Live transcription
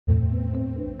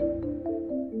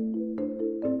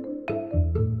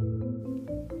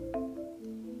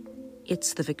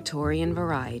It's the Victorian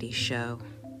Variety Show.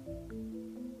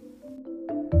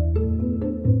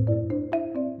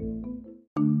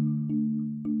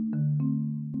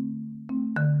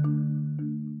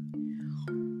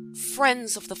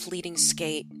 Friends of the fleeting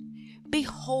skate,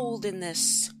 behold in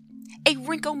this a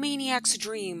wrinkle-maniac's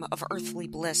dream of earthly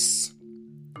bliss,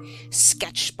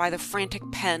 sketched by the frantic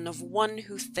pen of one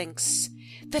who thinks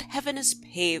that heaven is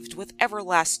paved with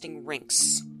everlasting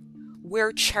rinks,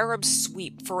 where cherubs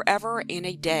sweep forever in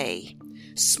a day,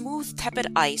 smooth tepid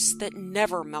ice that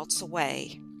never melts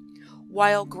away,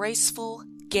 while graceful,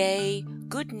 gay,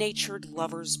 good-natured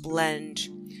lovers blend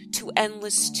to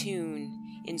endless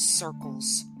tune in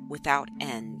circles without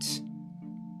end.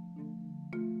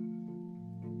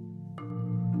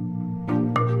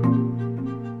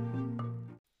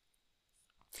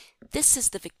 This is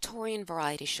the Victorian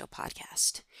Variety Show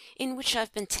podcast, in which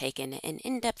I've been taking an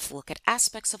in-depth look at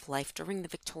aspects of life during the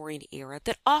Victorian era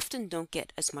that often don't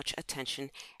get as much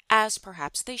attention as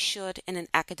perhaps they should in an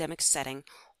academic setting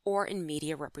or in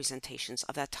media representations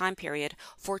of that time period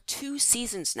for 2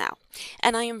 seasons now.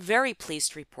 And I am very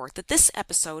pleased to report that this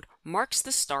episode marks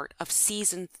the start of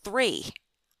Season 3.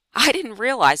 I didn't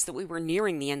realize that we were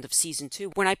nearing the end of Season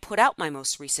 2 when I put out my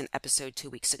most recent episode 2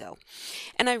 weeks ago.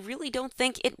 And I really don't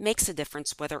think it makes a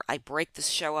difference whether I break this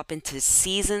show up into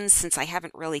seasons, since I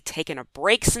haven't really taken a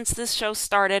break since this show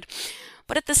started.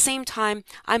 But at the same time,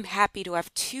 I'm happy to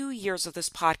have 2 years of this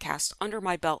podcast under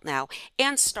my belt now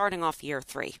and starting off year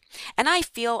 3. And I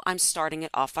feel I'm starting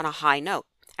it off on a high note,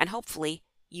 and hopefully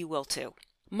you will too.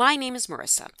 My name is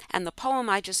Marissa, and the poem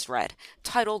I just read,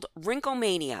 titled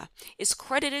Wrinklemania, is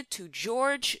credited to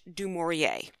George du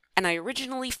Maurier, and I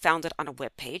originally found it on a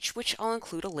webpage, which I'll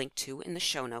include a link to in the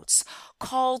show notes,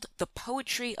 called The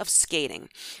Poetry of Skating,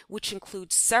 which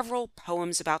includes several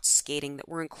poems about skating that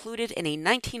were included in a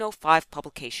 1905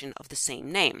 publication of the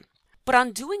same name. But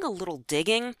on doing a little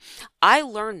digging, I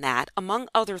learned that, among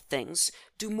other things,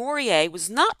 du Maurier was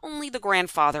not only the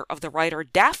grandfather of the writer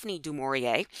Daphne du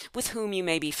Maurier, with whom you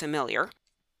may be familiar,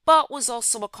 but was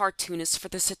also a cartoonist for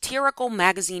the satirical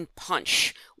magazine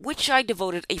Punch, which I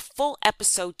devoted a full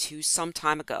episode to some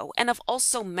time ago and have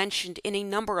also mentioned in a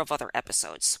number of other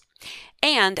episodes.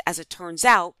 And, as it turns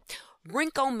out,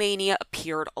 Wrinklemania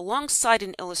appeared alongside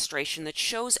an illustration that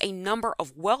shows a number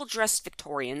of well-dressed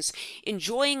Victorians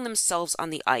enjoying themselves on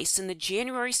the ice in the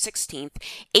January 16th,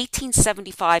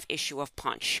 1875 issue of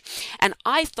Punch, and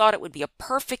I thought it would be a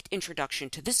perfect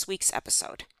introduction to this week's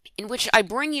episode, in which I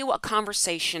bring you a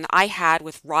conversation I had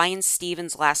with Ryan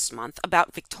Stevens last month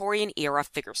about Victorian-era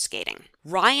figure skating.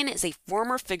 Ryan is a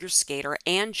former figure skater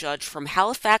and judge from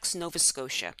Halifax, Nova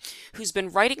Scotia, who's been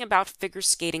writing about figure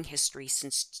skating history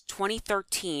since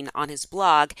 2013 on his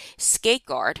blog,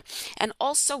 SkateGuard, and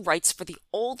also writes for the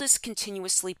oldest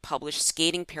continuously published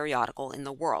skating periodical in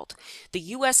the world, the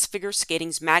U.S. figure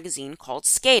skating's magazine called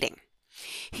Skating.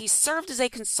 He served as a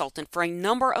consultant for a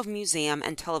number of museum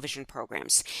and television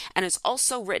programs, and has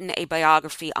also written a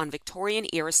biography on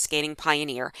Victorian-era skating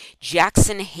pioneer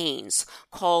Jackson Haynes,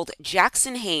 called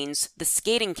Jackson Haynes, the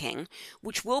Skating King,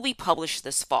 which will be published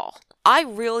this fall. I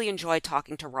really enjoyed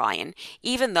talking to Ryan,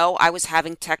 even though I was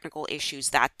having technical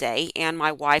issues that day and my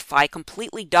Wi-Fi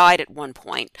completely died at one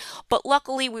point, but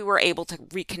luckily we were able to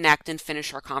reconnect and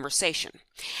finish our conversation.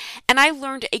 And I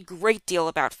learned a great deal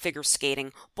about figure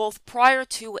skating, both prior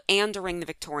to and during the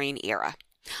Victorian era.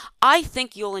 I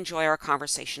think you'll enjoy our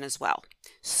conversation as well.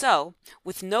 So,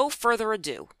 with no further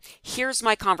ado, here's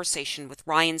my conversation with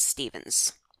Ryan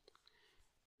Stevens.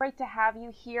 Great to have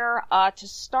you here. To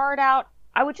start out,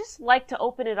 I would just like to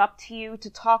open it up to you to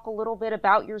talk a little bit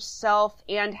about yourself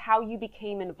and how you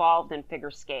became involved in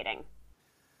figure skating.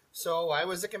 So I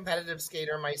was a competitive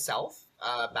skater myself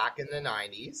back in the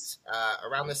 90s.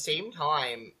 Around the same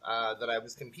time that I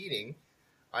was competing,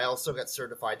 I also got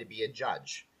certified to be a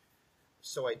judge.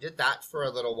 So I did that for a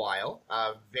little while.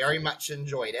 Very much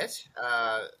enjoyed it.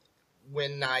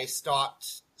 When I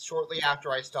stopped, shortly after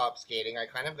I stopped skating, I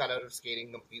kind of got out of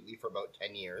skating completely for about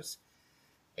 10 years.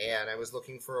 And I was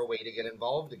looking for a way to get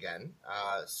involved again.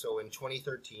 So in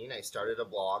 2013, I started a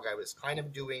blog. I was kind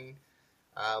of doing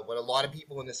what a lot of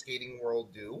people in the skating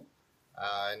world do,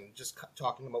 and just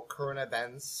talking about current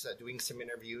events, doing some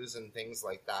interviews and things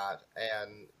like that.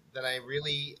 And then I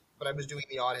was doing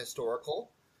the odd historical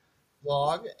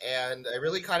blog, and I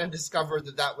really kind of discovered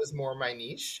that that was more my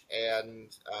niche, and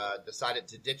decided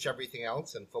to ditch everything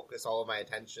else and focus all of my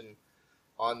attention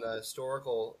on the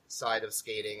historical side of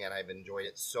skating, and I've enjoyed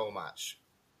it so much.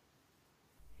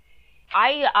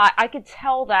 I could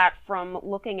tell that from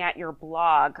looking at your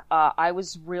blog. I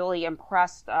was really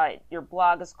impressed. Your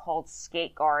blog is called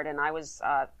Skate Guard, and I was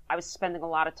spending a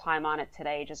lot of time on it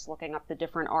today, just looking up the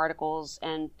different articles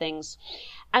and things.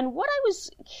 And what I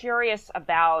was curious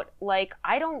about, like,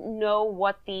 I don't know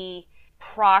what the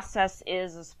process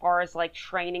is as far as like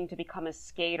training to become a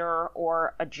skater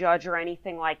or a judge or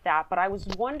anything like that, but I was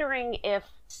wondering if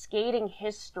skating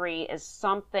history is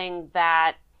something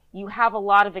that you have a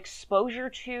lot of exposure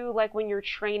to, like when you're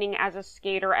training as a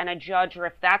skater and a judge, or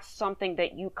if that's something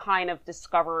that you kind of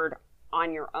discovered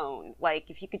on your own. Like,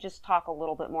 if you could just talk a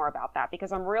little bit more about that,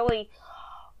 because I'm really,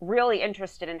 really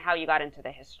interested in how you got into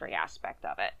the history aspect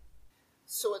of it.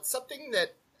 So it's something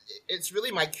that it's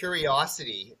really my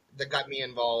curiosity that got me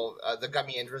involved, that got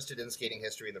me interested in skating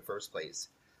history in the first place.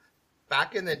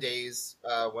 Back in the days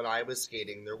when I was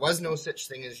skating, there was no such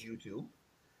thing as YouTube.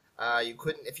 You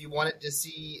couldn't, if you wanted to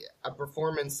see a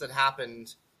performance that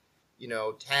happened,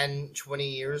 10, 20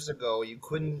 years ago, you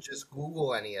couldn't just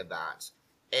Google any of that.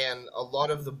 And a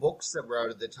lot of the books that were out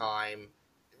at the time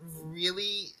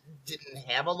really didn't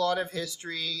have a lot of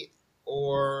history,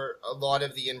 or a lot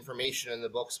of the information in the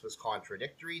books was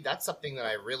contradictory. That's something that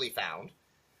I really found.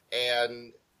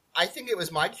 And I think it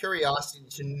was my curiosity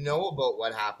to know about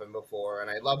what happened before, and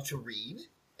I love to read.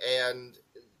 And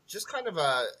just kind of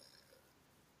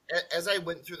as I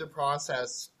went through the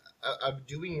process of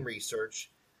doing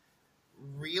research,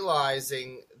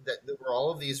 realizing that there were all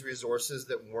of these resources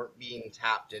that weren't being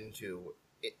tapped into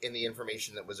in the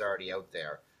information that was already out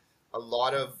there. A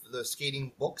lot of the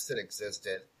skating books that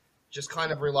existed just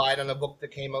kind of relied on a book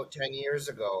that came out 10 years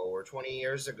ago or 20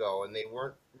 years ago, and they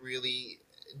weren't really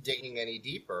digging any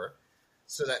deeper.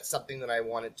 So that's something that I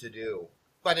wanted to do.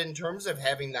 But in terms of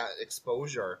having that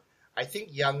exposure, I think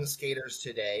young skaters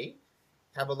today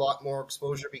have a lot more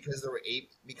exposure because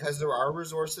there are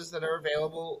resources that are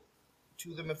available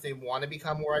to them if they want to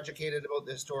become more educated about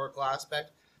the historical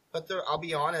aspect. But I'll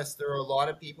be honest, there are a lot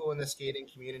of people in the skating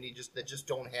community that just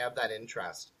don't have that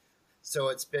interest. So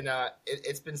it's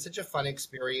been such a fun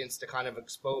experience to kind of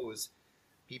expose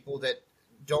people that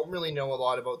don't really know a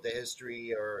lot about the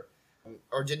history, or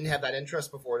didn't have that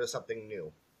interest before, to something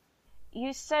new.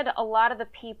 You said a lot of the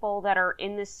people that are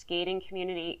in the skating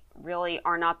community really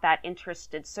are not that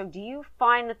interested. So do you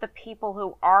find that the people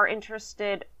who are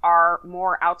interested are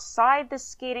more outside the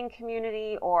skating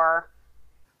community, or?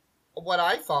 What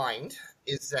I find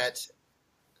is that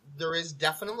there is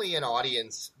definitely an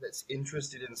audience that's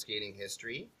interested in skating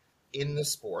history in the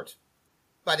sport,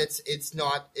 but it's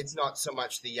not so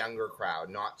much the younger crowd,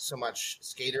 not so much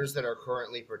skaters that are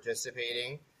currently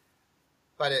participating,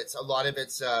 but it's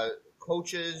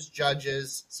coaches,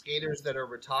 judges, skaters that are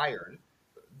retired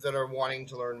that are wanting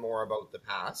to learn more about the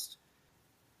past.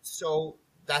 So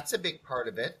that's a big part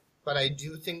of it. But I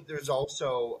do think there are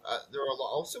also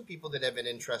people that have an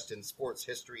interest in sports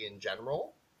history in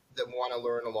general that want to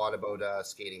learn a lot about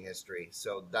skating history.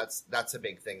 So that's a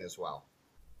big thing as well.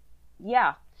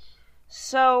 Yeah.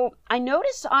 So I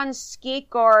noticed on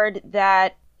SkateGuard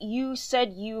that you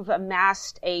said you've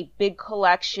amassed a big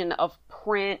collection of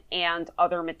print and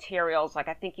other materials. Like,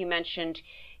 I think you mentioned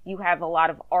you have a lot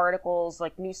of articles,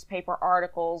 like newspaper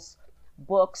articles,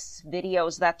 books,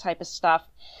 videos, that type of stuff.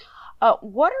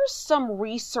 What are some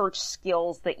research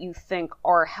skills that you think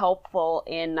are helpful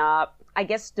in,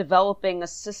 developing a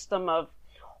system of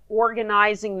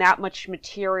organizing that much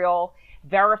material,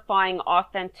 verifying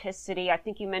authenticity? I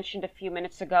think you mentioned a few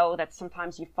minutes ago that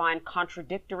sometimes you find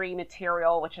contradictory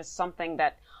material, which is something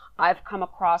that I've come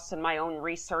across in my own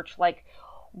research. Like,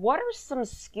 what are some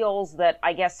skills that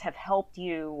I guess have helped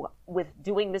you with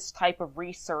doing this type of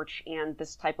research and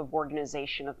this type of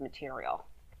organization of material?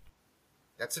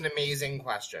 That's an amazing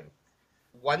question.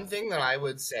 One thing that I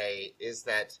would say is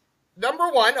that, number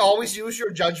one, always use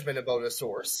your judgment about a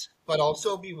source, but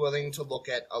also be willing to look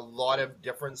at a lot of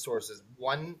different sources.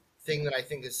 One thing that I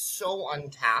think is so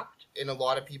untapped in a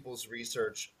lot of people's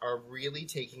research are really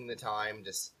taking the time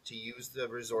to use the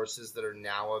resources that are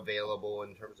now available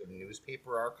in terms of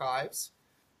newspaper archives.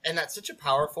 And that's such a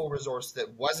powerful resource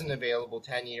that wasn't available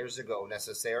 10 years ago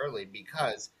necessarily,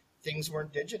 because things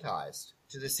weren't digitized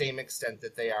to the same extent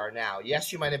that they are now.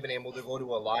 Yes, you might have been able to go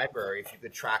to a library if you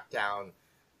could track down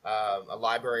a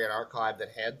library and archive that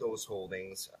had those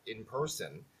holdings in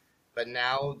person. But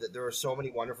now that there are so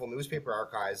many wonderful newspaper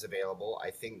archives available, I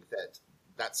think that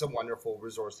that's a wonderful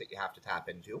resource that you have to tap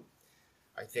into.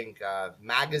 I think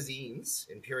magazines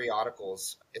and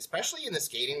periodicals, especially in the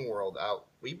skating world,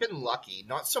 we've been lucky,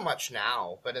 not so much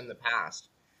now, but in the past,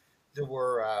 there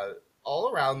were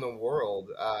all around the world,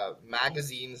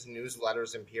 magazines,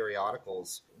 newsletters, and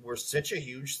periodicals were such a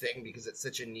huge thing because it's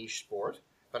such a niche sport.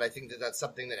 But I think that that's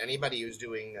something that anybody who's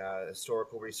doing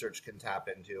historical research can tap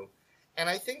into. And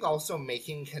I think also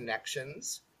making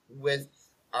connections with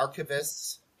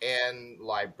archivists and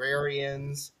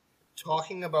librarians,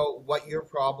 talking about what your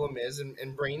problem is,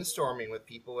 and brainstorming with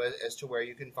people as to where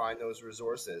you can find those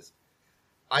resources.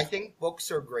 I think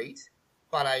books are great,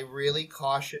 but I really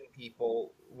caution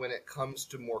people when it comes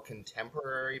to more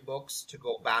contemporary books to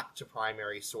go back to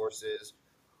primary sources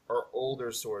or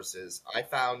older sources. I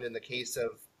found in the case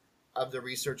of the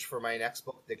research for my next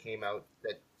book that came out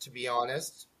that, to be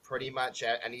honest, pretty much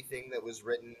anything that was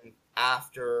written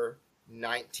after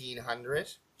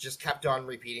 1900 just kept on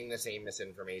repeating the same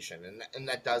misinformation, and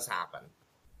that does happen.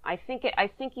 I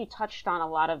think you touched on a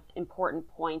lot of important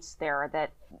points there,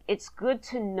 that it's good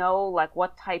to know like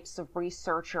what types of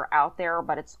research are out there,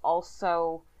 but it's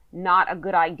also not a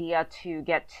good idea to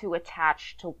get too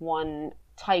attached to one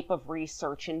type of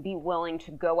research and be willing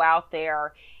to go out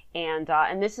there and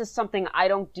this is something I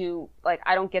don't do, like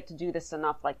I don't get to do this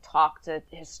enough, like talk to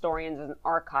historians and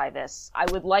archivists. I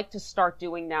would like to start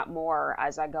doing that more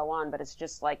as I go on, but it's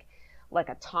just like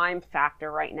a time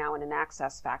factor right now and an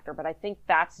access factor. But I think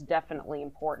that's definitely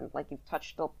important. Like you've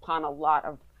touched upon a lot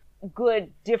of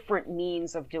good different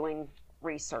means of doing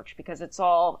research, because it's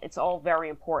all very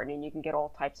important, and you can get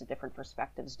all types of different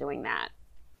perspectives doing that.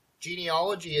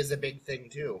 Genealogy is a big thing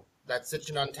too. That's such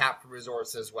an untapped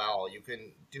resource as well. You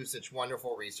can do such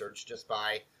wonderful research just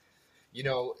by,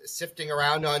 sifting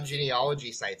around on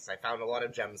genealogy sites. I found a lot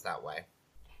of gems that way.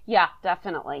 Yeah,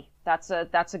 definitely. That's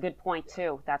a good point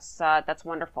too. That's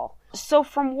wonderful. So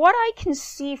from what I can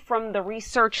see from the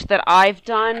research that I've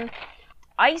done,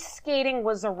 ice skating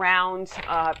was around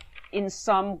in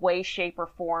some way, shape, or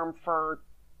form for,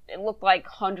 it looked like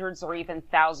hundreds or even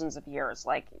thousands of years.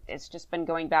 Like it's just been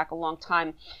going back a long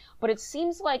time. But it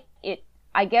seems like it,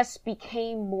 I guess,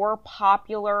 became more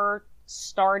popular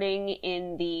starting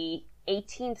in the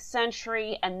 18th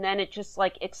century, and then it just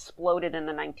like exploded in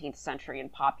the 19th century in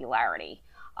popularity.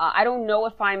 I don't know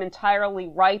if I'm entirely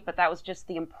right, but that was just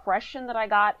the impression that I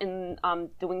got in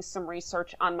doing some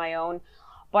research on my own.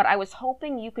 But I was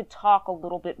hoping you could talk a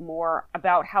little bit more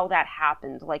about how that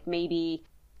happened. Like maybe,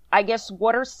 I guess,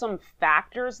 what are some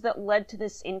factors that led to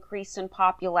this increase in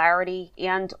popularity,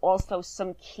 and also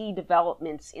some key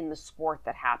developments in the sport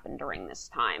that happened during this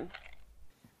time?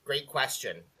 Great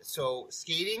question. So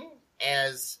skating,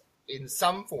 as in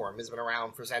some form, has been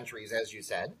around for centuries, as you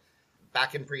said.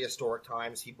 Back in prehistoric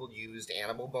times, people used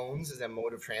animal bones as a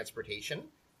mode of transportation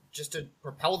just to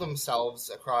propel themselves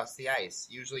across the ice,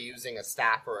 usually using a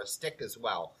staff or a stick as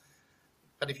well.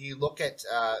 But if you look at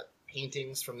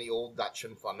paintings from the old Dutch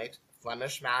and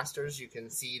Flemish masters, you can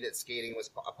see that skating was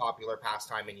a popular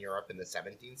pastime in Europe in the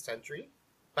 17th century.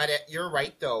 But you're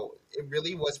right, though. It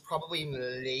really was probably in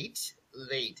the late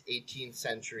 18th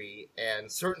century, and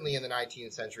certainly in the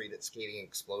 19th century, that skating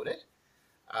exploded.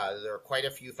 There are quite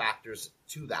a few factors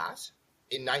to that.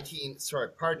 In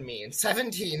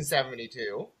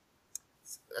 1772,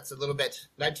 that's a little bit,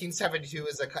 1972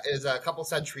 is a couple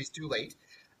centuries too late.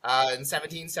 In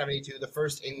 1772, the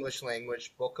first English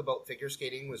language book about figure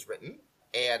skating was written,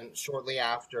 and shortly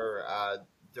after,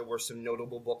 there were some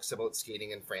notable books about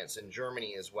skating in France and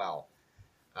Germany as well.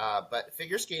 But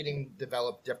figure skating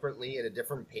developed differently at a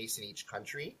different pace in each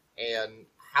country, and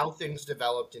how things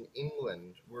developed in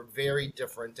England were very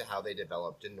different to how they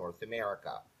developed in North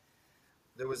America.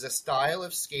 There was a style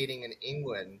of skating in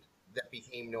England that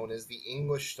became known as the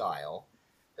English style.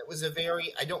 That was a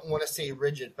very, I don't want to say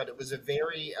rigid, but it was a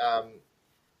very,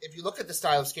 if you look at the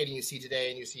style of skating you see today,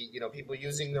 and you see, people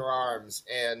using their arms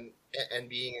and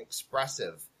being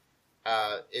expressive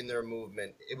in their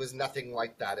movement, it was nothing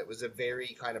like that. It was a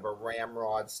very kind of a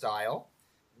ramrod style,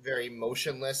 very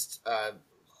motionless,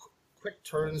 quick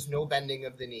turns, no bending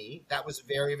of the knee. That was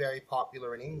very, very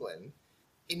popular in England.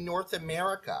 In North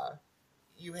America,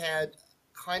 you had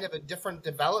kind of a different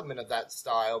development of that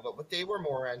style, but what they were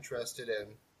more interested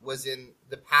in was in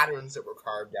the patterns that were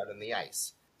carved out in the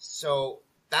ice. So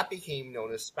that became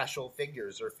known as special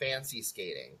figures or fancy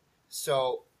skating.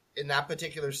 So in that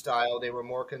particular style, they were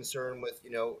more concerned with,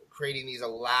 creating these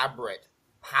elaborate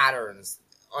patterns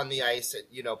on the ice.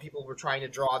 People were trying to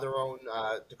draw their own,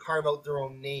 to carve out their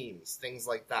own names, things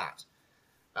like that.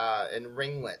 And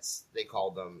ringlets, they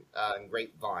called them, and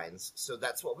grapevines. So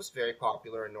that's what was very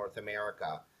popular in North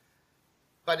America.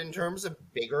 But in terms of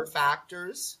bigger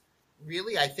factors,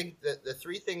 really, I think that the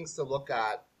three things to look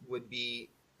at would be,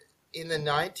 in the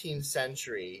 19th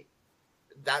century,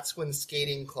 that's when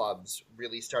skating clubs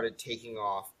really started taking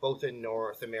off, both in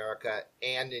North America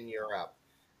and in Europe.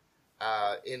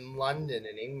 In London,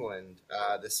 in England,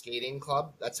 the skating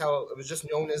club, that's how it was just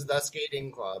known as the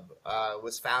skating club,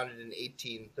 was founded in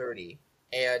 1830.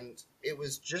 And it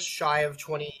was just shy of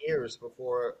 20 years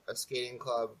before a skating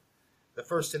club, the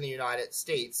first in the United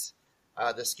States,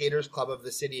 the Skaters Club of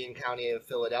the City and County of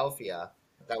Philadelphia,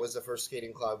 that was the first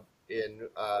skating club in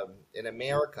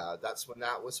America. That's when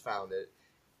that was founded.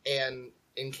 And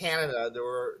in Canada, there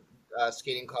were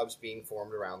skating clubs being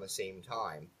formed around the same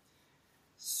time.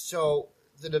 So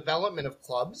the development of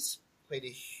clubs played a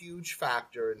huge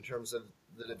factor in terms of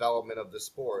the development of the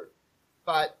sport.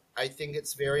 But I think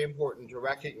it's very important to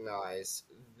recognize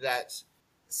that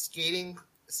skating,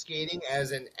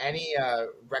 as in any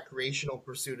recreational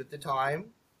pursuit at the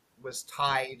time, was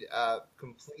tied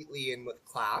completely in with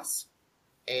class,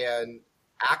 and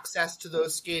access to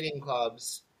those skating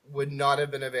clubs would not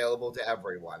have been available to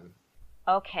everyone.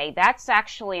 Okay, that's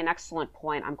actually an excellent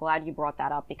point. I'm glad you brought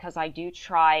that up because I do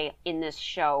try in this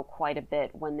show quite a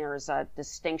bit when there's a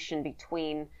distinction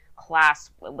between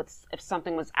class, if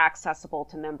something was accessible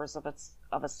to members of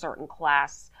a certain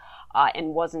class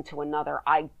and wasn't to another.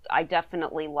 I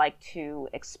definitely like to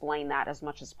explain that as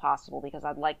much as possible because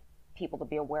I'd like people to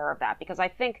be aware of that, because I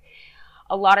think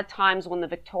a lot of times when the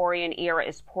Victorian era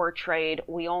is portrayed,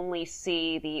 we only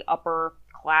see the upper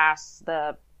class,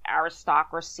 the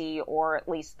aristocracy, or at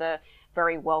least the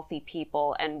very wealthy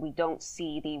people, and we don't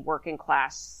see the working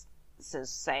classes,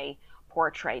 say,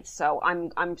 portrayed. So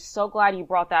I'm so glad you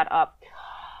brought that up.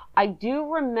 I do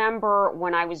remember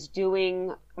when I was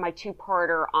doing my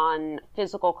two-parter on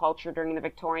physical culture during the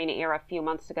Victorian era a few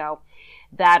months ago,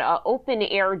 that open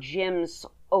air gyms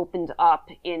opened up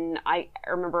in, I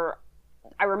remember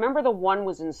the one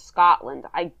was in Scotland.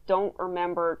 I don't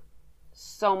remember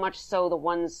so much so the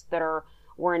ones that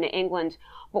were in England.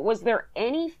 But was there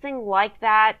anything like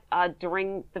that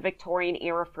during the Victorian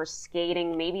era for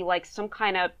skating? Maybe like some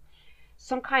kind of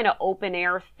open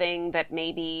air thing that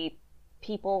maybe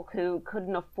people who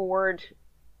couldn't afford.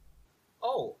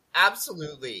 Oh,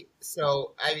 absolutely.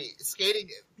 So, I mean, skating,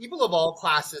 people of all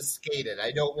classes skated.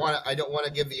 I don't want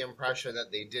to give the impression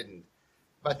that they didn't,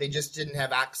 but they just didn't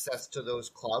have access to those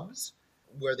clubs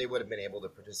where they would have been able to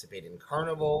participate in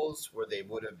carnivals, where they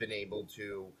would have been able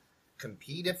to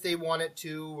compete if they wanted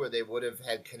to, where they would have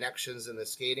had connections in the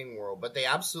skating world. But they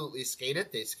absolutely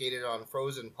skated. They skated on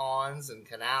frozen ponds and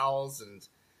canals and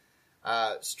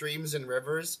streams and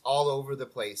rivers all over the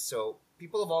place. So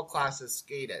people of all classes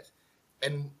skated.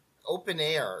 And open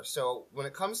air. So when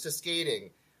it comes to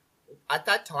skating, at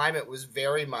that time it was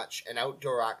very much an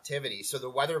outdoor activity. So the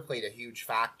weather played a huge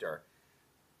factor.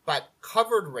 But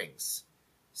covered rinks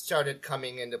started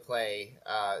coming into play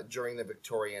during the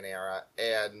Victorian era,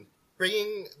 and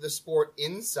bringing the sport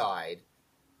inside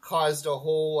caused a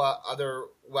whole other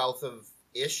wealth of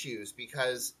issues,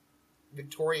 because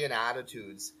Victorian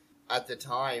attitudes at the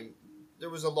time, there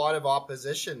was a lot of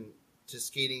opposition to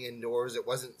skating indoors. It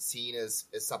wasn't seen as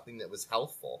something that was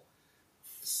healthful.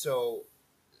 So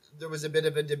there was a bit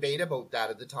of a debate about that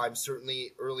at the time,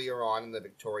 certainly earlier on in the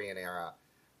Victorian era.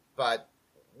 But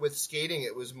with skating,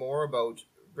 it was more about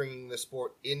bringing the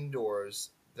sport indoors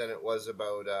than it was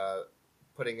about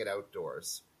putting it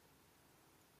outdoors.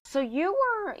 So you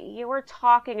were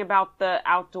talking about the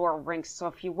outdoor rinks. So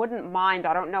if you wouldn't mind,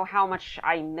 I don't know how much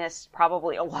I missed,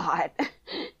 probably a lot.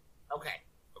 Okay.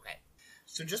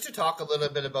 So just to talk a little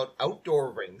bit about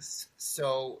outdoor rinks.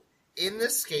 So in the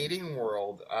skating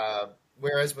world,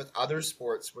 whereas with other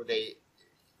sports where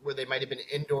they might have been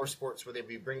indoor sports where they'd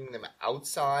be bringing them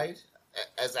outside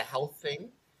as a health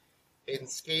thing, in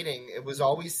skating, it was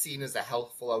always seen as a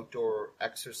healthful outdoor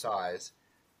exercise.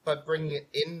 But bringing it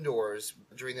indoors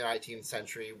during the 19th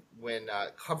century, when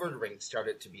covered rinks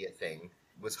started to be a thing,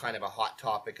 was kind of a hot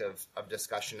topic of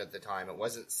discussion at the time. It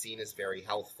wasn't seen as very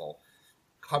healthful.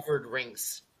 Covered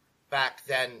rinks back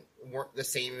then weren't the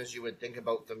same as you would think of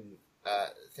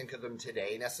them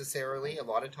today necessarily. A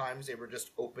lot of times they were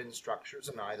just open structures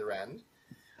on either end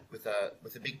with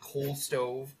a big coal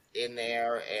stove in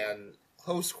there and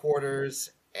close quarters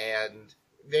and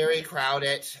very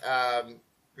crowded,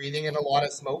 breathing in a lot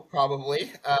of smoke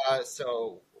probably.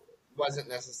 So wasn't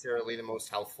necessarily the most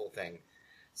healthful thing.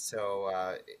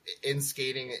 So in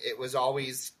skating, it was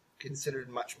always considered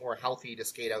much more healthy to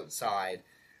skate outside.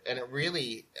 And it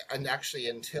really, and actually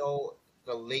until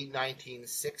the late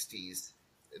 1960s,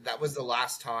 that was the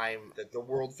last time that the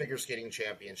World Figure Skating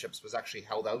Championships was actually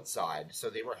held outside. So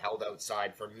they were held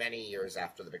outside for many years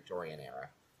after the Victorian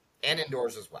era, and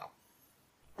indoors as well.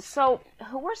 So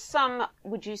who were some,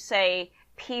 would you say,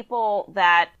 people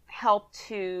that helped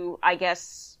to, I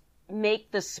guess,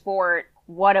 make the sport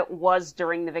what it was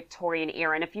during the Victorian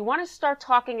era. And if you want to start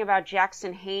talking about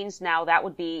Jackson Haynes now, that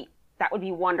would be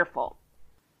wonderful.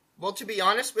 Well, to be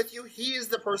honest with you, he is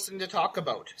the person to talk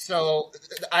about. So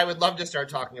I would love to start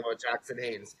talking about Jackson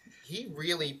Haynes. He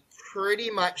really pretty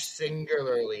much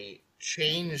singularly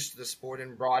changed the sport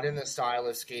and brought in the style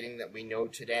of skating that we know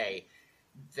today,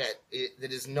 that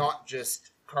is not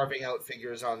just carving out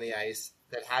figures on the ice,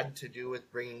 that had to do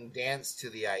with bringing dance to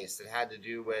the ice, that had to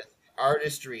do with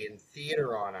artistry and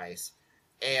theater on ice.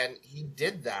 And he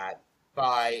did that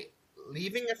by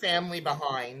leaving a family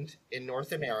behind in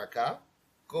North America,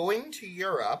 going to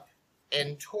Europe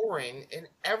and touring in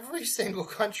every single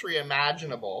country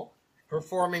imaginable,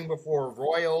 performing before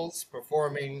royals,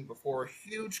 performing before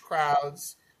huge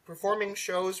crowds, performing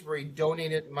shows where he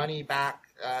donated money back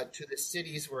to the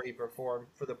cities where he performed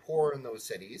for the poor in those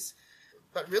cities,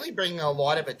 but really bringing a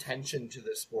lot of attention to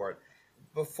the sport.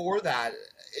 Before that,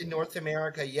 in North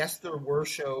America, yes, there were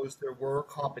shows, there were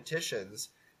competitions,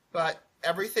 but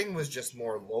everything was just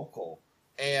more local.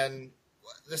 And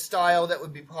the style that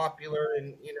would be popular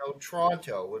in,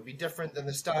 Toronto would be different than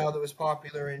the style that was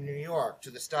popular in New York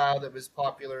to the style that was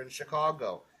popular in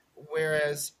Chicago.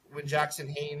 Whereas when Jackson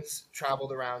Haynes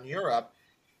traveled around Europe,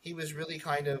 he was really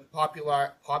kind of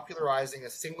popularizing a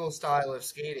single style of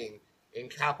skating in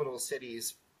capital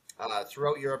cities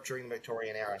throughout Europe during the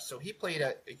Victorian era. So he played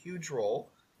a huge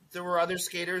role. There were other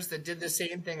skaters that did the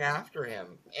same thing after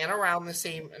him and around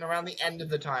the end of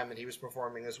the time that he was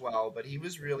performing as well. But he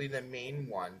was really the main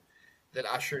one that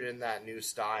ushered in that new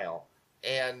style.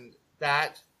 And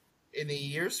that, in the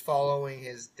years following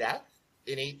his death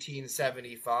in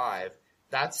 1875,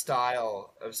 that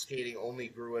style of skating only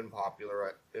grew in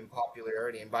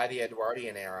popularity. And by the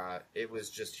Edwardian era, it was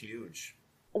just huge.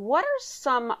 What are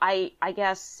some, I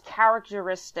guess,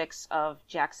 characteristics of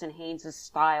Jackson Haynes'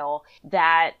 style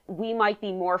that we might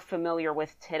be more familiar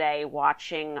with today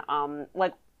watching,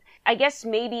 I guess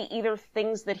maybe either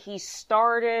things that he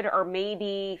started or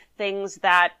maybe things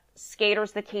that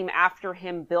skaters that came after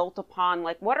him built upon?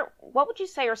 Like, what would you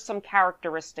say are some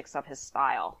characteristics of his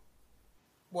style?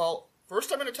 Well,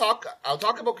 first I'll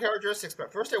talk about characteristics,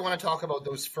 but first I want to talk about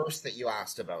those first that you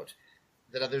asked about,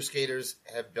 that other skaters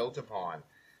have built upon.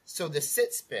 So the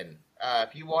sit spin,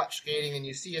 if you watch skating and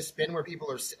you see a spin where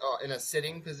people are in a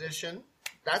sitting position,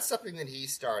 that's something that he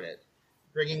started.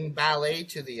 Bringing ballet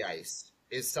to the ice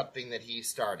is something that he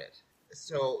started.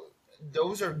 So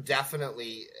those are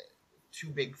definitely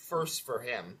two big firsts for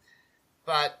him.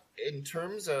 But in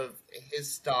terms of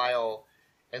his style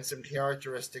and some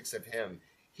characteristics of him,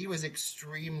 he was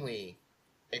extremely,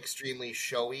 extremely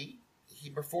showy. He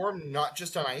performed not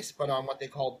just on ice, but on what they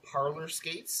called parlor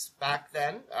skates back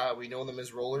then. We know them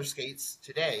as roller skates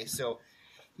today. So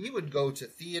he would go to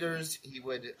theaters. He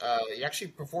actually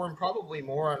performed probably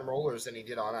more on rollers than he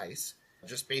did on ice,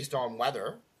 just based on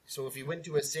weather. So if he went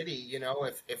to a city,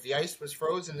 if the ice was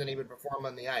frozen, then he would perform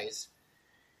on the ice.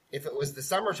 If it was the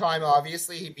summertime,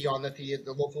 obviously, he'd be on the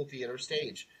local theater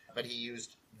stage. But he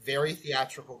used very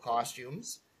theatrical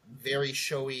costumes, very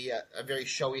showy, a very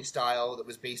showy style that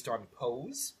was based on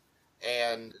pose,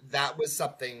 and that was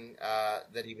something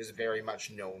that he was very much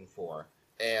known for,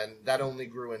 and that only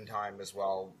grew in time as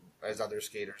well as other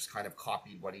skaters kind of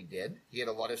copied what he did. He had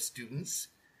a lot of students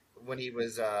when he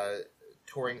was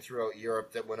touring throughout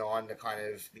Europe that went on to kind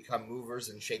of become movers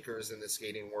and shakers in the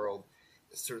skating world,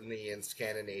 certainly in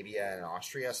Scandinavia and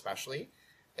Austria especially,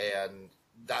 and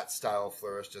that style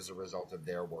flourished as a result of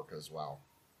their work as well.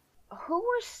 Who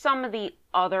were some of the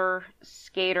other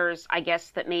skaters, I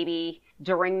guess, that maybe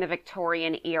during the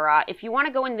Victorian era, if you want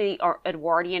to go in the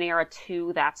Edwardian era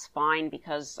too, that's fine,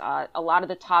 because a lot of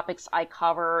the topics I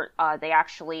cover,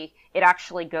 it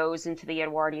actually goes into the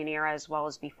Edwardian era as well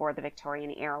as before the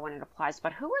Victorian era when it applies.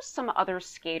 But who are some other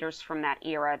skaters from that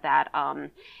era that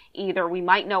either we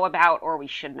might know about or we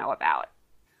should know about?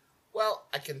 Well,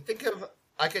 I can think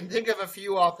of a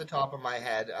few off the top of my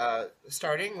head,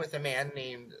 starting with a man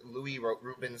named Louis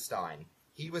Rubenstein.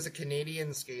 He was a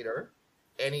Canadian skater,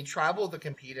 and he traveled to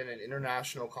compete in an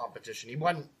international competition. He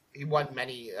won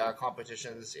many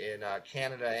competitions in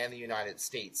Canada and the United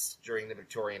States during the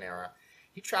Victorian era.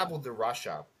 He traveled to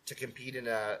Russia to compete in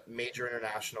a major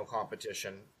international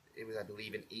competition. It was, I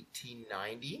believe, in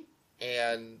 1890,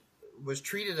 and was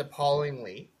treated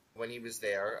appallingly when he was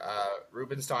there.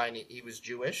 Rubenstein, he was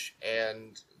Jewish,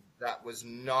 and that was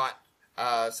not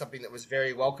something that was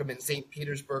very welcome in St.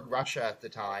 Petersburg, Russia at the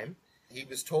time. He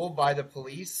was told by the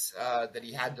police that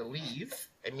he had to leave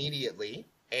immediately,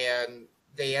 and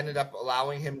they ended up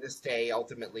allowing him to stay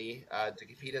ultimately to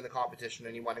compete in the competition,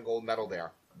 and he won a gold medal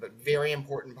there. but very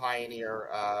important pioneer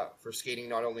for skating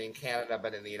not only in Canada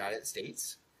but in the United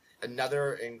States.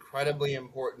 Another incredibly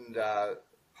important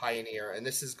pioneer, and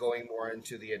this is going more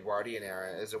into the Edwardian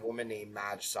era, is a woman named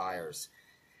Madge Syers.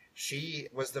 She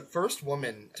was the first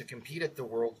woman to compete at the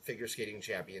World Figure Skating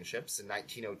Championships in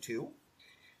 1902.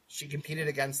 She competed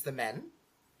against the men,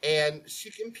 and she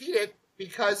competed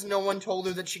because no one told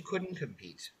her that she couldn't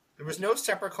compete. There was no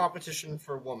separate competition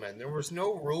for women. There was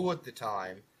no rule at the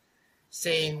time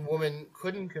saying women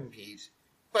couldn't compete,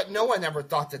 but no one ever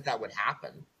thought that that would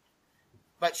happen.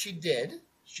 But she did.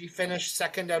 She finished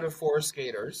second out of four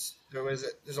skaters. There's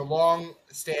a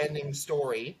long-standing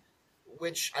story,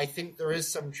 which I think there is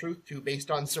some truth to based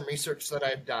on some research that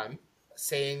I've done,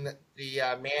 saying that the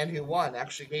man who won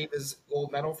actually gave his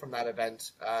gold medal from that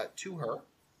event to her.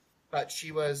 But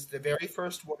she was the very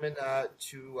first woman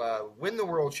to win the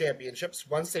World Championships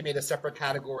once they made a separate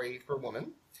category for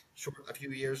women a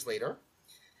few years later.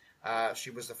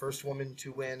 She was the first woman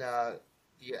to win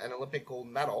an Olympic gold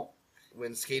medal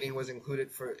when skating was included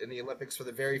in the Olympics for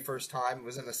the very first time. It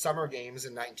was in the Summer Games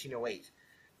in 1908.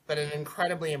 But an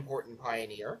incredibly important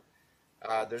pioneer.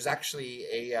 There's actually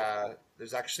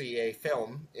a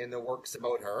film in the works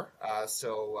about her.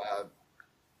 So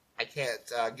I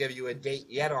can't give you a date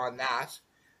yet on that.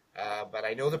 But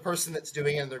I know the person that's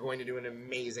doing it, and they're going to do an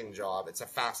amazing job. It's a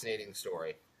fascinating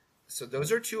story. So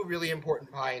those are two really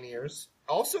important pioneers.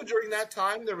 Also during that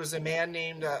time, there was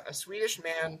a Swedish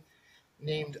man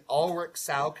named Ulrich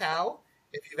Salchow.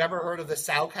 If you've ever heard of the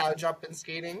Salchow jump in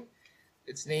skating,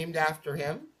 it's named after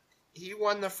him. He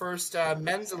won the first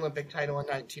men's Olympic title in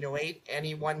 1908, and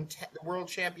he won the World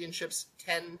Championships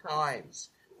 10 times,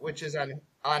 which is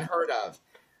unheard of.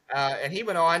 And he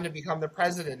went on to become the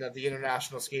president of the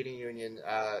International Skating Union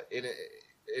in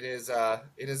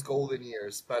his golden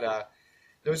years. But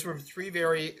those were three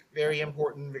very, very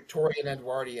important Victorian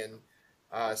Edwardian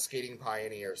skating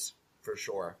pioneers, for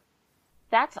sure.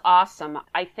 That's awesome.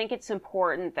 I think it's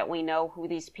important that we know who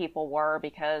these people were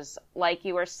because, like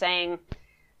you were saying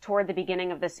toward the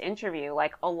beginning of this interview,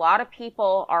 like a lot of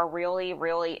people are really,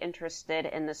 really interested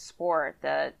in the sport.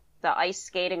 The ice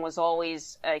skating was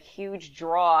always a huge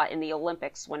draw in the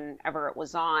Olympics whenever it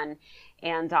was on.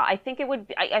 And I think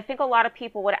I think a lot of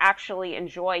people would actually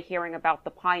enjoy hearing about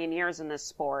the pioneers in this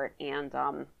sport and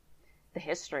the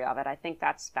history of it. I think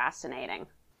that's fascinating.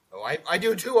 Oh, I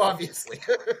do too, obviously.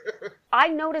 I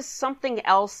noticed something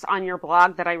else on your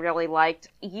blog that I really liked.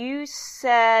 You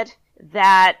said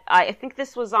that, I think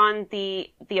this was on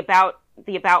the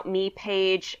About Me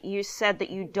page, you said that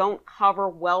you don't cover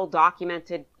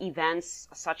well-documented events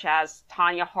such as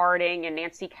Tanya Harding and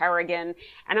Nancy Kerrigan.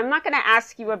 And I'm not going to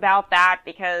ask you about that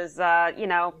because,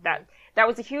 that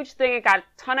was a huge thing. It got a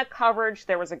ton of coverage.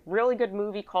 There was a really good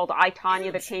movie called I,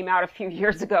 Tanya that came out a few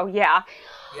years ago. Yeah.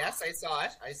 Yes, I saw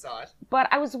it. But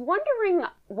I was wondering,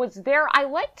 I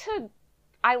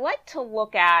like to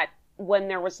look at when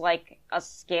there was like a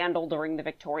scandal during the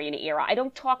Victorian era. I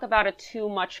don't talk about it too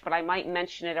much, but I might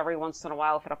mention it every once in a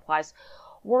while if it applies.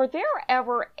 Were there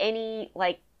ever any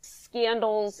like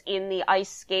scandals in the ice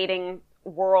skating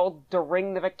world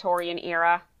during the Victorian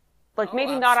era? Like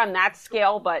maybe not on that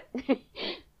scale, but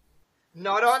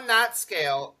not on that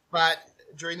scale, but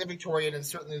during the Victorian and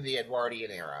certainly the Edwardian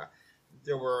era,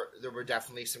 there were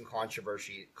definitely some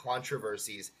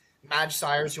controversies. Madge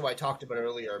Syers, who I talked about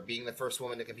earlier, being the first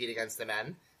woman to compete against the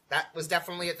men, that was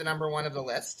definitely at the number one of the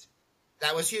list.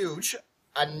 That was huge.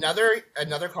 Another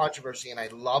controversy, and I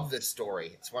love this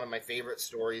story. It's one of my favorite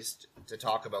stories to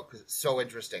talk about because it's so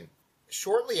interesting.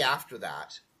 Shortly after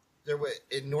that,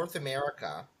 in North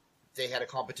America, they had a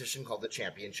competition called the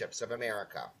Championships of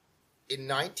America. In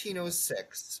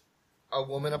 1906, a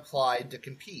woman applied to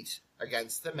compete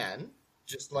against the men,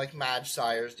 just like Madge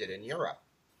Syers did in Europe.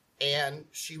 And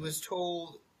she was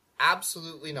told,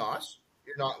 absolutely not.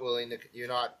 You're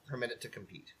not permitted to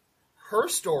compete. Her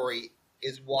story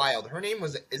is wild. Her name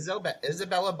was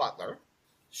Isabella Butler.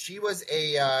 She was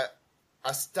a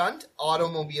stunt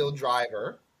automobile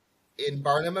driver in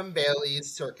Barnum and Bailey's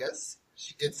circus.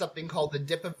 She did something called the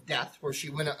Dip of Death, where she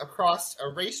went across a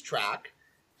racetrack,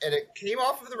 and it came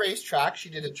off of the racetrack. She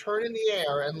did a turn in the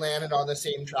air and landed on the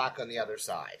same track on the other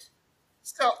side.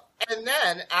 So, and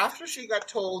then after she got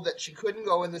told that she couldn't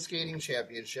go in the skating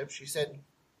championship, she said,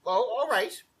 well, all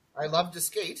right, I love to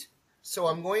skate, so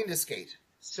I'm going to skate.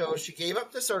 So she gave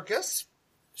up the circus.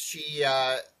 She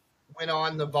went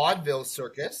on the vaudeville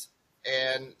circus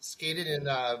and skated in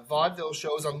vaudeville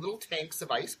shows on little tanks of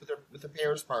ice with a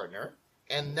pairs partner.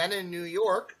 And then in New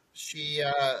York, she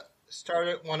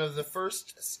started one of the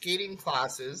first skating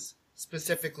classes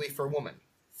specifically for women.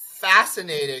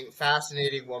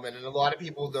 fascinating woman, and a lot of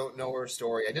people don't know her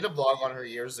story. I did a blog on her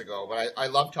years ago, but I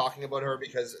love talking about her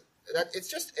because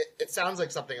it sounds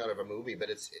like something out of a movie, but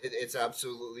it's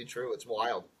absolutely true. It's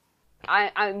wild.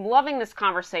 I'm loving this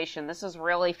conversation. This is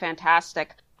really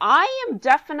fantastic. I am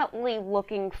definitely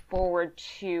looking forward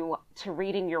to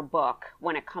reading your book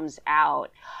when it comes out.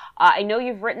 I know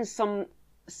you've written some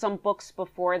books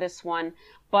before this one,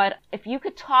 but if you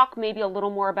could talk maybe a little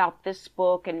more about this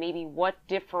book and maybe what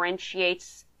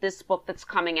differentiates this book that's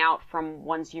coming out from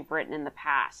ones you've written in the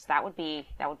past, that would be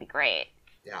great.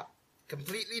 Yeah.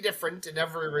 Completely different in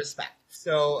every respect.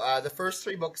 So the first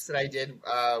 3 books that I did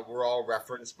were all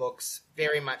reference books,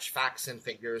 very much facts and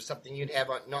figures, something you'd have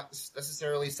on, not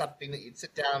necessarily something that you'd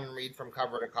sit down and read from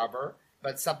cover to cover,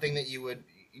 but something that you would,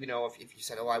 if you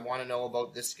said, oh, I want to know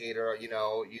about this skater,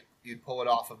 you'd pull it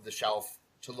off of the shelf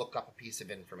to look up a piece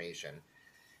of information.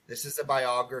 This is a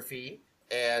biography,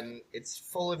 and it's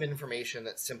full of information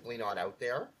that's simply not out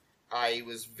there. I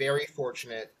was very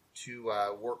fortunate to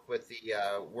work with the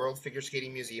World Figure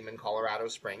Skating Museum in Colorado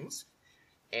Springs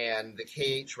and the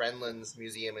K.H. Renlund's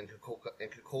Museum in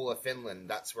Kokkola, Finland.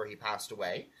 That's where he passed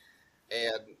away.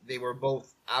 And they were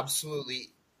both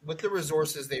absolutely, with the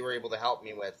resources they were able to help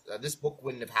me with, this book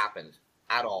wouldn't have happened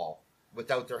at all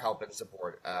without their help and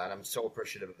support. And I'm so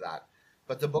appreciative of that.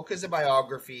 But the book is a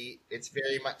biography. It's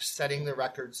very much setting the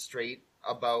record straight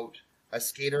about a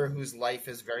skater whose life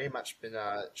has very much been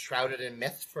shrouded in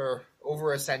myth for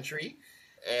over a century.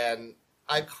 And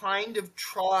I kind of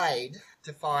tried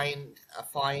to find a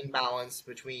fine balance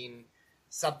between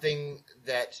something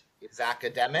that is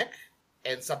academic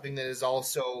and something that is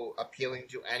also appealing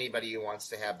to anybody who wants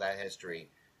to have that history.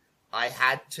 I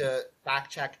had to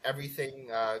fact check everything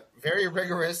very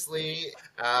rigorously,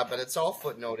 but it's all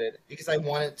footnoted because I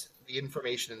wanted the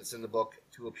information that's in the book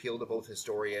to appeal to both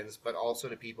historians, but also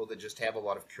to people that just have a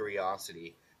lot of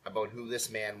curiosity about who this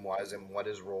man was and what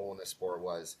his role in the sport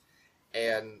was.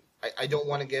 And I don't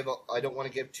want to give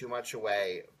too much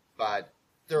away, but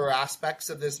there are aspects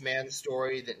of this man's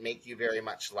story that make you very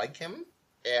much like him,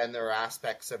 and there are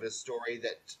aspects of his story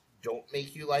that don't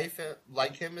make you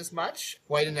like him as much.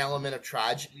 Quite an element of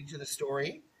tragedy to the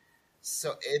story.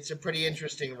 So it's a pretty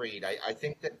interesting read. I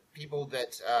think that people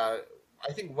that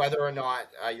I think whether or not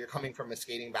you're coming from a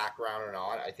skating background or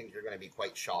not, I think you're going to be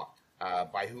quite shocked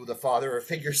by who the father of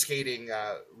figure skating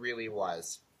really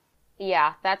was.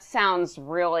 Yeah, that sounds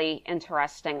really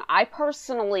interesting. I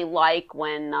personally like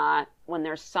when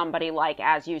there's somebody like,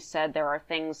 as you said, there are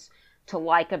things to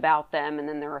like about them and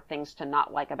then there are things to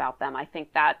not like about them. I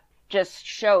think that just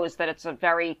shows that it's a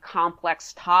very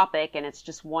complex topic and it's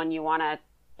just one you want to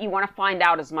find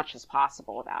out as much as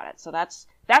possible about it. So that's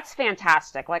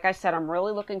fantastic. Like I said, I'm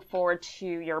really looking forward to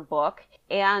your book.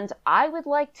 And I would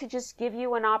like to just give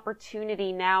you an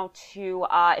opportunity now to,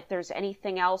 if there's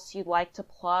anything else you'd like to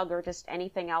plug or just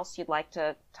anything else you'd like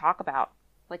to talk about,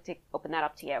 I'd like to open that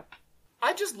up to you.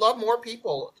 I just love more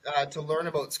people to learn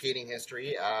about skating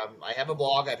history. I have a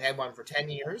blog. I've had one for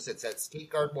 10 years. It's at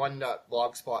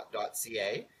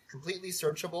skateguard1.blogspot.ca. Completely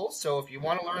searchable. So if you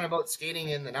want to learn about skating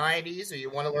in the 90s or you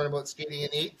want to learn about skating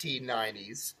in the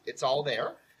 1890s, it's all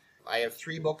there. I have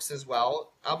 3 books as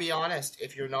well. I'll be honest,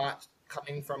 if you're not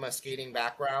coming from a skating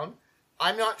background,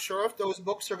 I'm not sure if those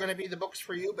books are going to be the books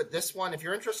for you, but this one, if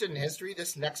you're interested in history,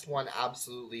 this next one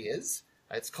absolutely is.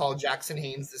 It's called Jackson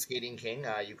Haynes, the Skating King.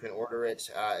 You can order it.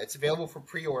 It's available for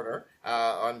pre-order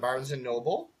on Barnes &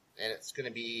 Noble, and it's going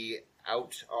to be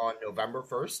out on November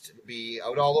 1st. It'll be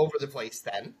out all over the place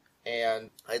then, and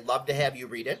I'd love to have you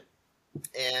read it.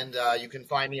 And you can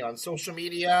find me on social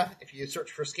media. If you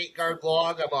search for Skate Guard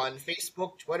Blog, I'm on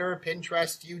Facebook, Twitter,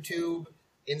 Pinterest, YouTube,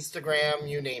 Instagram,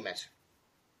 you name it.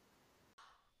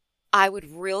 I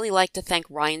would really like to thank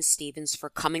Ryan Stevens for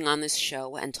coming on this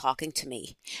show and talking to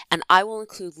me, and I will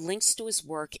include links to his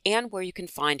work and where you can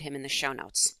find him in the show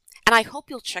notes. And I hope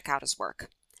you'll check out his work.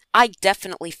 I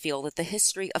definitely feel that the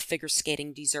history of figure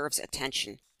skating deserves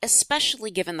attention, especially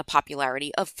given the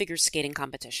popularity of figure skating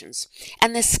competitions,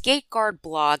 and the Skate Guard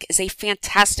blog is a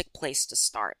fantastic place to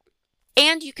start.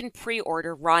 And you can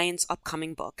pre-order Ryan's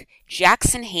upcoming book,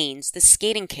 Jackson Haynes, the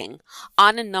Skating King,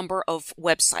 on a number of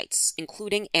websites,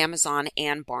 including Amazon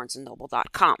and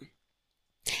BarnesandNoble.com.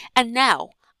 And now,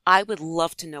 I would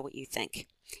love to know what you think.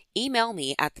 Email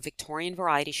me at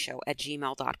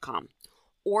thevictorianvarietyshow@gmail.com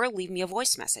or leave me a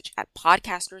voice message at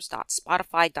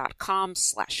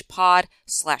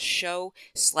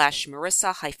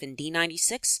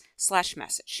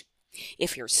podcasters.spotify.com/pod/show/Marissa-D96/message.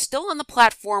 If you're still on the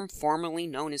platform formerly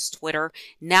known as Twitter,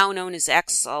 now known as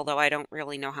X, although I don't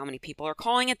really know how many people are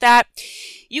calling it that,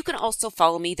 you can also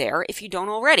follow me there if you don't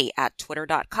already at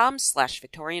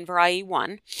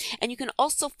twitter.com/VictorianVariety1. And you can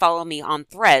also follow me on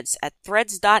Threads at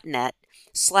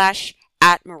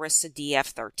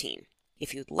threads.net/@MarissaDF13.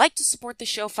 If you'd like to support the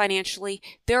show financially,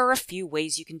 there are a few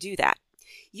ways you can do that.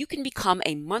 You can become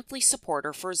a monthly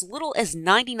supporter for as little as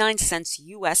 99 cents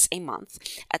US a month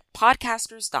at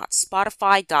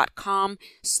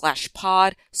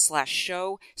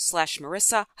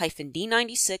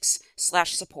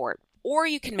podcasters.spotify.com/pod/show/Marissa-D96/support. Or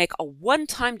you can make a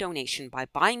one-time donation by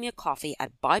buying me a coffee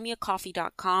at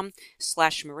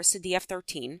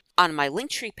buymeacoffee.com/MarissaDF13 on my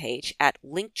Linktree page at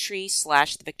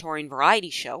Linktree/The Victorian Variety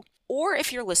Show, or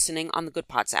if you're listening on the Good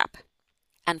Pods app.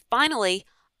 And finally,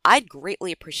 I'd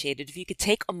greatly appreciate it if you could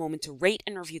take a moment to rate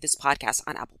and review this podcast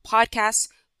on Apple Podcasts,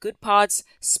 Good Pods,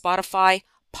 Spotify,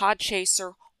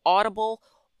 Podchaser, Audible,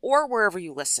 or wherever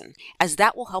you listen, as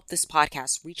that will help this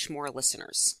podcast reach more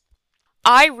listeners.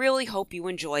 I really hope you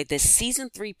enjoyed this Season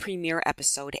 3 premiere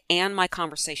episode and my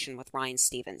conversation with Ryan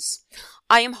Stevens.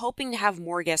 I am hoping to have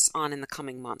more guests on in the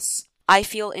coming months. I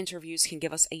feel interviews can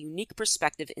give us a unique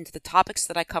perspective into the topics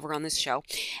that I cover on this show,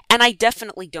 and I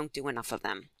definitely don't do enough of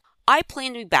them. I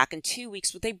plan to be back in 2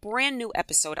 weeks with a brand new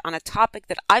episode on a topic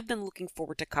that I've been looking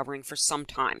forward to covering for some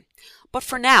time. But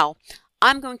for now,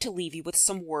 I'm going to leave you with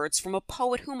some words from a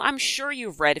poet whom I'm sure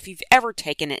you've read if you've ever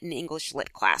taken it in English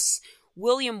Lit class,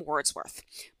 William Wordsworth.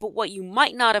 But what you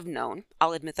might not have known,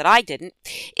 I'll admit that I didn't,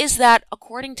 is that,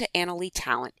 according to Anna Lee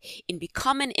Talent, in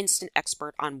Become an Instant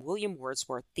Expert on William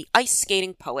Wordsworth, the ice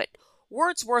skating poet,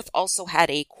 Wordsworth also had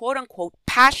a quote-unquote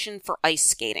passion for ice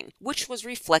skating, which was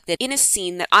reflected in a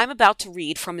scene that I'm about to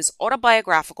read from his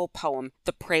autobiographical poem,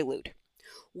 The Prelude.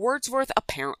 Wordsworth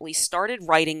apparently started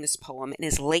writing this poem in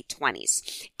his late 20s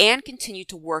and continued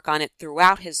to work on it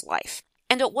throughout his life.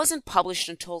 And it wasn't published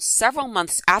until several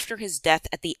months after his death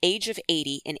at the age of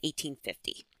 80 in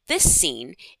 1850. This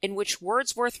scene, in which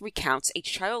Wordsworth recounts a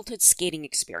childhood skating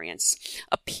experience,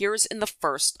 appears in the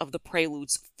first of the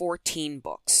Prelude's 14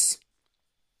 books.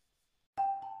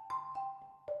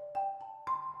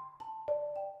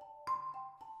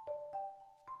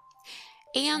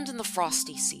 And in the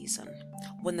frosty season,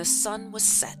 when the sun was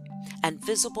set and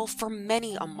visible for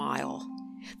many a mile,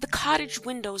 the cottage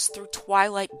windows through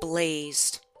twilight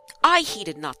blazed. I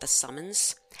heeded not the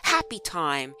summons. Happy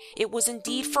time it was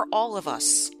indeed for all of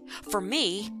us. For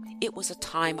me, it was a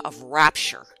time of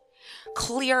rapture.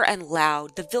 Clear and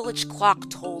loud, the village clock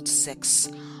tolled 6.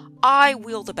 I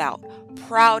wheeled about,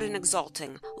 proud and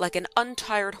exulting, like an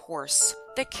untired horse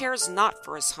that cares not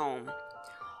for his home.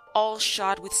 All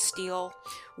shod with steel,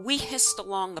 we hissed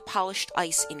along the polished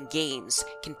ice in games,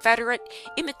 Confederate,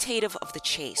 imitative of the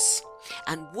chase,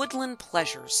 and woodland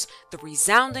pleasures, the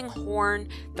resounding horn,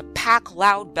 the pack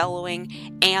loud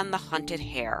bellowing, and the hunted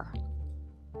hare.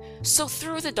 So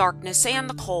through the darkness and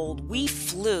the cold we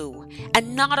flew,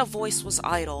 and not a voice was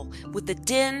idle. With the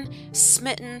din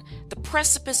smitten, the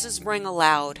precipices rang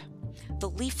aloud. The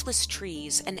leafless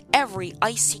trees and every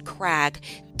icy crag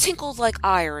tinkled like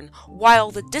iron,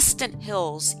 while the distant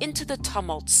hills into the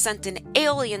tumult sent an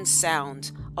alien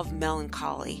sound of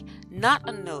melancholy, not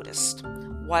unnoticed,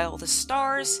 while the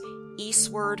stars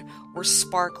eastward were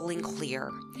sparkling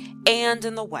clear, and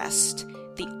in the west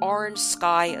the orange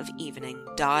sky of evening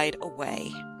died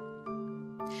away.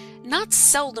 Not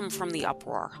seldom from the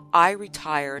uproar I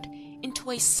retired into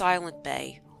a silent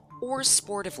bay, or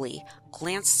sportively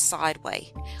glanced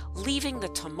sideway, leaving the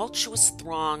tumultuous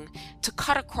throng to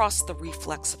cut across the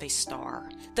reflex of a star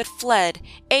that fled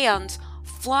and,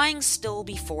 flying still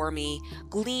before me,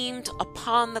 gleamed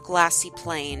upon the glassy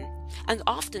plain. And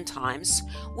oftentimes,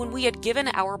 when we had given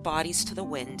our bodies to the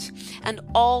wind, and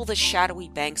all the shadowy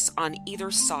banks on either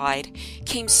side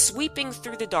came sweeping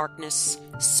through the darkness,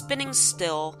 spinning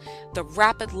still the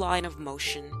rapid line of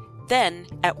motion, then,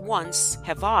 at once,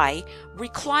 have I,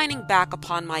 reclining back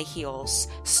upon my heels,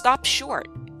 stopped short.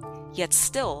 Yet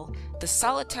still the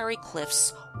solitary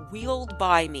cliffs wheeled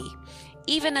by me,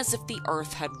 even as if the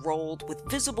earth had rolled with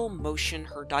visible motion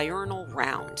her diurnal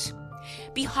round.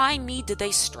 Behind me did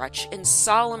they stretch in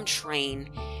solemn train,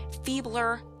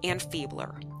 feebler and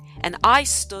feebler, and I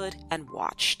stood and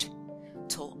watched,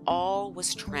 till all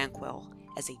was tranquil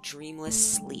as a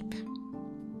dreamless sleep.